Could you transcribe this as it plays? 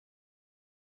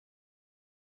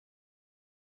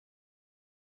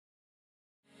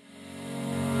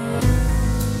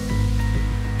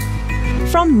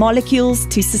From molecules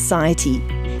to society.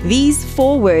 These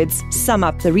 4 words sum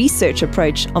up the research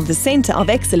approach of the Centre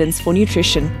of Excellence for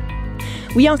Nutrition.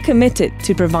 We are committed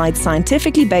to provide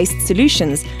scientifically based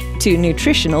solutions to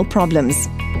nutritional problems.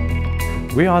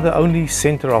 We are the only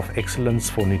Centre of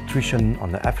Excellence for Nutrition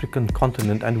on the African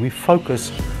continent, and we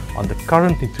focus on the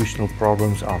current nutritional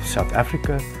problems of South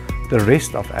Africa, the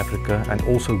rest of Africa and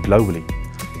also globally.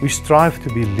 We strive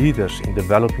to be leaders in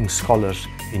developing scholars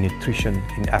in nutrition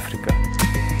in Africa.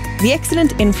 The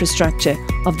excellent infrastructure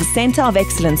of the Centre of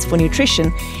Excellence for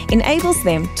Nutrition enables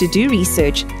them to do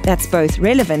research that's both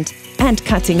relevant and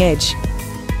cutting edge.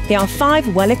 There are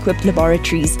 5 well-equipped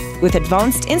laboratories with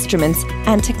advanced instruments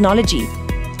and technology.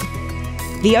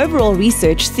 The overall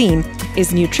research theme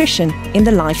is nutrition in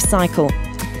the life cycle.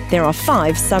 There are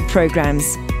 5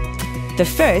 sub-programs. The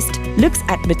first looks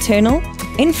at maternal,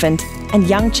 infant and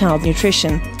young child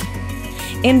nutrition.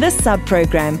 In this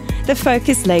sub-program, the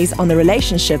focus lays on the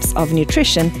relationships of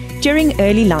nutrition during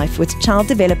early life with child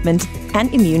development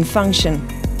and immune function.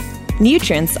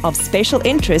 Nutrients of special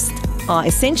interest are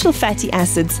essential fatty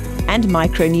acids and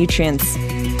micronutrients.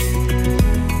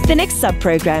 The next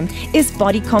sub-program is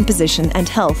body composition and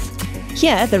health.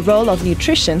 Here, the role of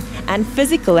nutrition and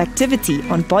physical activity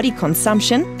on body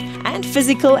consumption and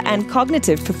physical and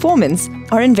cognitive performance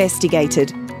are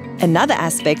investigated. Another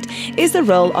aspect is the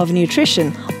role of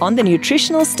nutrition on the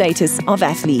nutritional status of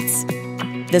athletes.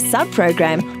 The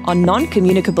sub-program on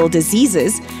non-communicable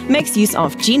diseases makes use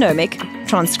of genomic,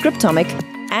 transcriptomic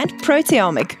and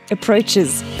proteomic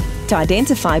approaches to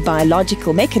identify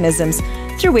biological mechanisms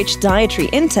through which dietary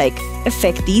intake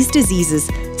affect these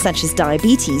diseases such as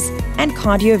diabetes and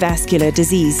cardiovascular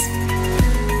disease.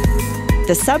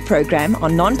 The sub-program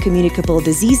on non-communicable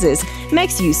diseases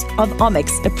makes use of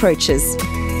omics approaches.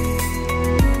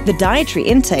 The dietary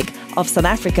intake of South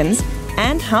Africans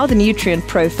and how the nutrient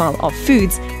profile of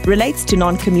foods relates to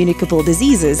non-communicable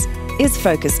diseases is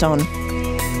focused on.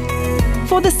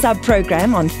 For the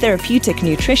sub-program on therapeutic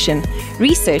nutrition,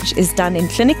 research is done in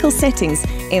clinical settings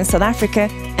in South Africa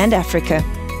and Africa.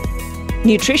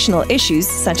 Nutritional issues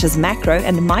such as macro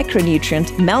and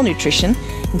micronutrient malnutrition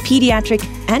in pediatric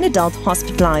and adult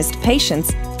hospitalized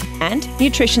patients and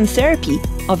nutrition therapy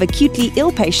of acutely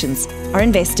ill patients are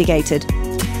investigated.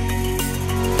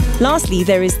 Lastly,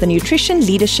 there is the Nutrition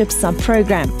Leadership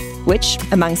Sub-Program, which,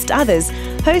 amongst others,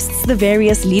 hosts the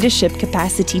various leadership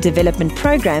capacity development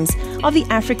programs of the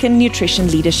African Nutrition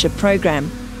Leadership Program.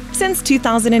 Since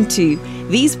 2002,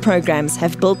 these programs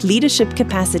have built leadership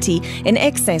capacity in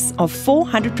excess of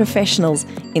 400 professionals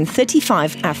in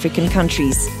 35 African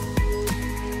countries.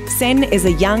 CEN is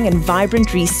a young and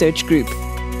vibrant research group.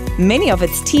 Many of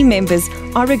its team members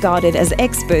are regarded as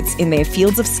experts in their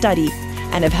fields of study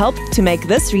and have helped to make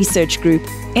this research group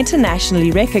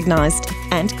internationally recognized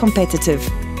and competitive.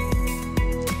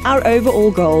 Our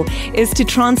overall goal is to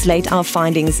translate our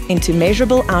findings into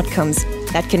measurable outcomes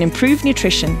that can improve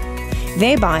nutrition,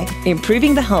 thereby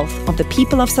improving the health of the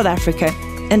people of South Africa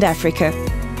and Africa.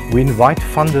 We invite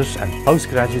funders and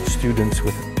postgraduate students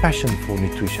with a passion for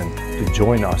nutrition to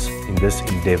join us in this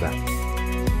endeavour.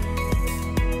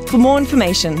 For more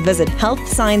information, visit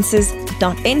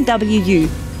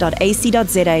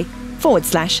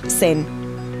healthsciences.nwu.ac.za/CEN.